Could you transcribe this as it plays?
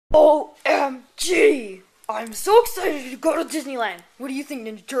OMG! I'm so excited to go to Disneyland. What do you think,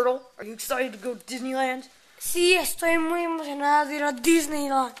 Ninja Turtle? Are you excited to go to Disneyland? Sí, estoy muy emocionada de ir a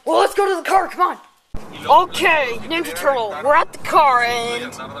Disneyland. Well, let's go to the car, come on! Okay, Ninja Turtle, we're at the car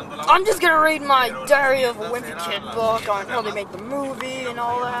and I'm just gonna read my Diary of a Wimpy Kid book on how they made the movie and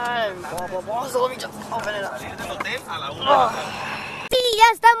all that and blah blah blah. So let me just open it up. Sí,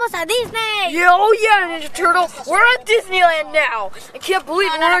 ya estamos a Disney! Yeah, oh yeah, Ninja Turtle, we're at Disneyland now. I can't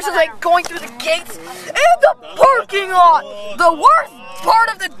believe it. We're just like going through the gates and the parking lot. The worst part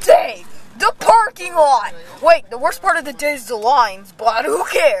of the day. The parking lot. Wait, the worst part of the day is the lines, but who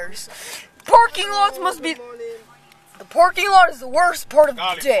cares? Parking lots must be... The parking lot is the worst part of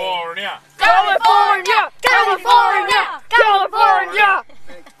the day. California! California! California! California!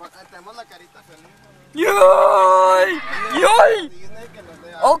 Yay! Yay!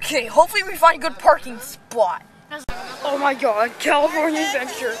 Okay, hopefully we find a good parking spot. Oh my god, California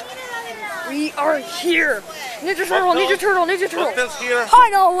Adventure. We are here. Ninja Turtle, Ninja Turtle, Ninja Turtle. I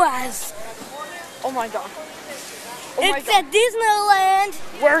know Wes. Oh my god. Oh my It's god. at Disneyland.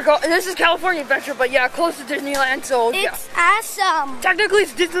 This is California Adventure, but yeah, close to Disneyland, so yeah. It's awesome. Technically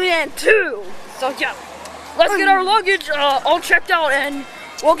it's Disneyland too. So yeah. Let's get our luggage all checked out and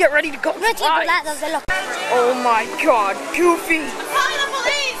we'll get ready to go. Oh my god, Goofy.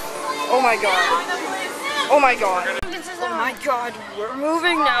 Oh my god. Oh my god. Oh my god. We're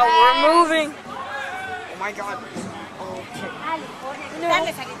moving now. We're moving. Oh my god. Okay.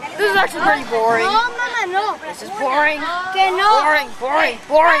 This is actually pretty boring. No. This is boring. Que no. Boring, boring,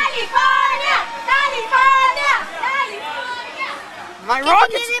 boring. My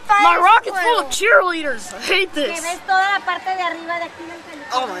rocket's full of cheerleaders. I hate this.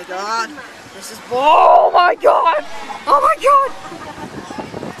 Oh my god. This is oh my god. Oh my god.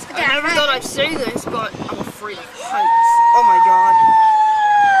 I never thought I'd say this, but I'm afraid of heights. Oh my god.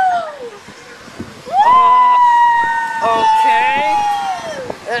 Okay.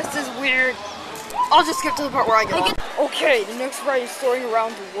 This is weird. I'll just skip to the part where I get off. Okay, the next ride is Soaring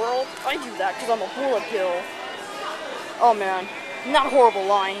Around the World. I do that because I'm a bullet bill. Oh man. Not a horrible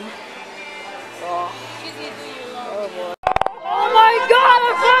line. Oh boy. Oh my god,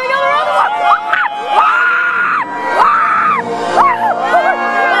 I'm flying all around the world!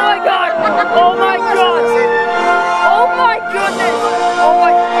 Oh my god! Oh my god! Oh my goodness! Oh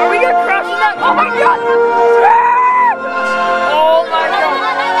my, are we gonna crash in that? Oh my god! Oh my god!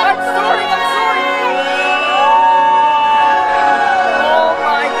 I'm sorry, I'm sorry! Oh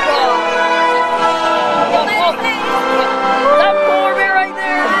my god! That polar bear right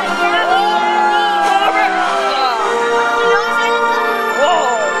there! Polar bear! Whoa!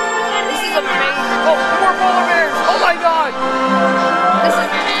 This is amazing! Oh, more polar bears! Oh my god! This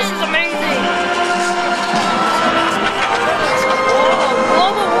is amazing! Whoa!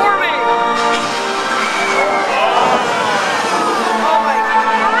 Global warming! Oh my god!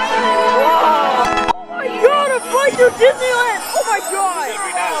 Wow! Oh my god! I'm flying through Disneyland! Oh my god!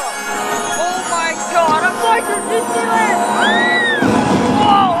 Oh my god! I'm flying through Disneyland!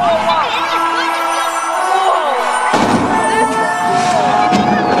 Whoa! Oh wow! Whoa! This is cool!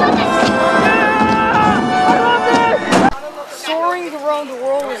 Yeah! I love this! Soaring Around the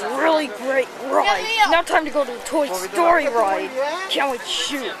World was a really great ride. Now time to go to the Toy Story ride. Can't wait to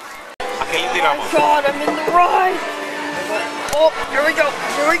shoot. God, I'm in the ride. Oh, here we go.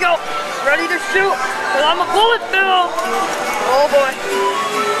 Here we go. Ready to shoot. Cause I'm a bullet bill. Oh boy.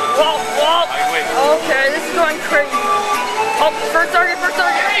 Whoa, whoa. Okay, this is going crazy. Oh, first target, first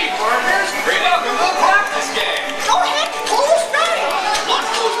target. Hey, farmers, bring up a little practice game. Go ahead, close bang. Watch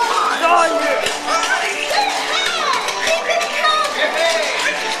those pies. Done.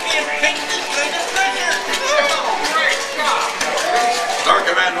 Our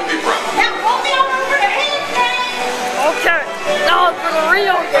command will be proud. Okay, now for the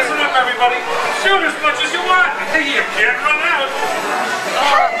real game. Listen up, everybody. Shoot as much as you want. You can't run out.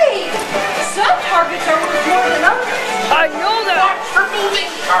 Hey! Some targets are worth more than others. I know that. Watch for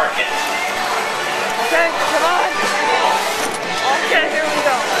moving targets. Okay, come on. Okay, here we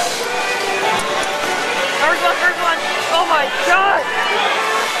go. First one. Oh my god.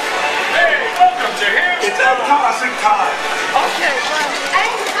 Hey, welcome to here. It's a tossing time. Okay, well.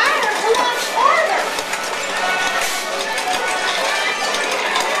 And higher, who wants farther?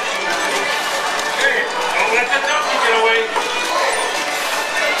 Hey, don't let the donkey get away.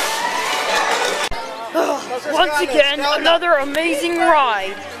 Once again, another amazing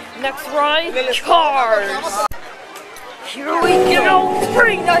ride. Next ride, Cars. Here we go. It's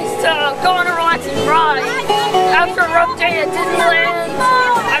pretty nice to go on a relaxing ride after a rough day at Disneyland.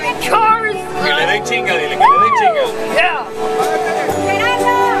 I mean, Cars. Que le den chinga, dile que le den chinga. Yeah.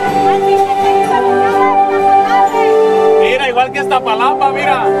 Iztapalapa,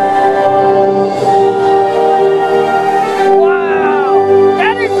 mira. Wow,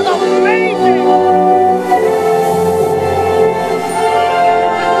 that is amazing.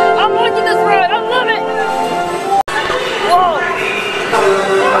 I'm liking this ride. I love it. Whoa.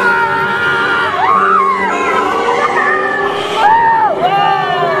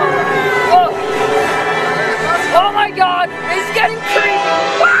 Oh my God, it's getting creepy.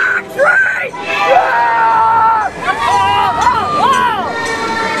 Train!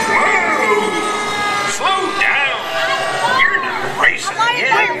 Slow down. You're not racing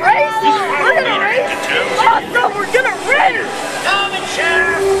yet. We're racing. We're gonna race. Awesome, we're gonna race. Coming,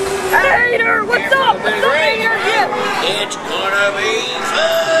 Sheriff. Hater, what's up? What's up, Hater? Yeah. It's gonna be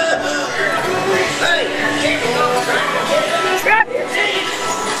fun. Hey, keep it on track. Trap.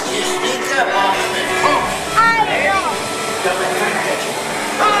 You sneak up on me.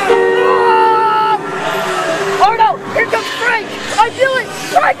 Oh no! Here comes Frank! I feel it!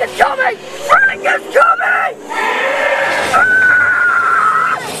 Frank is coming! Frank is coming!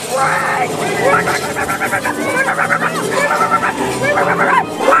 Frank!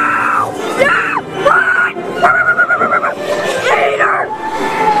 Wow! Yeah! Frank! Hater!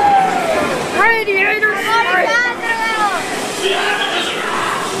 Radiator Frank!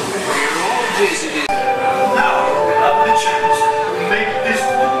 Now, have the chance to make this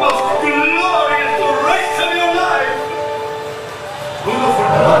the most glorious race of your life. Who the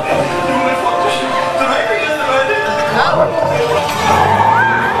fuck are they? Du vill få the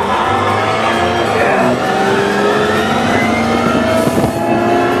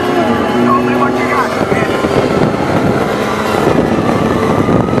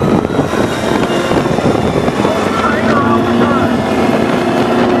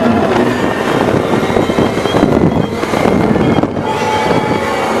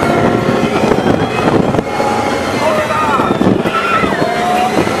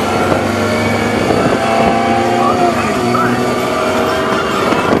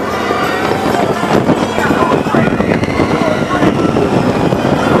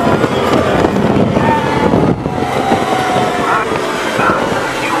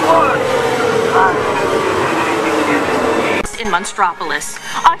in Monstropolis.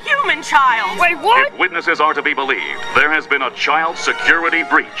 A human child! Wait, what? If witnesses are to be believed, there has been a child security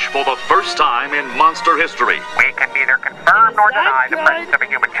breach for the first time in monster history. We can neither confirm nor deny the presence of a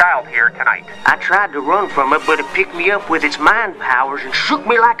human child here tonight. I tried to run from it, but it picked me up with its mind powers and shook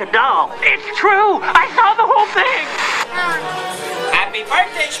me like a dog. It's true! I saw the whole thing! Happy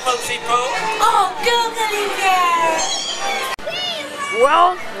birthday, Schmoopsy Poo! Oh, googly bear!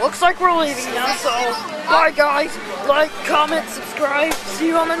 Well, looks like we're leaving now, so bye guys. Like, comment, subscribe. See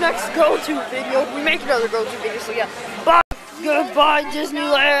you on the next go-to video. We make another go-to video, so yeah. Bye. Goodbye,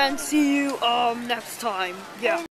 Disneyland. See you next time. Yeah.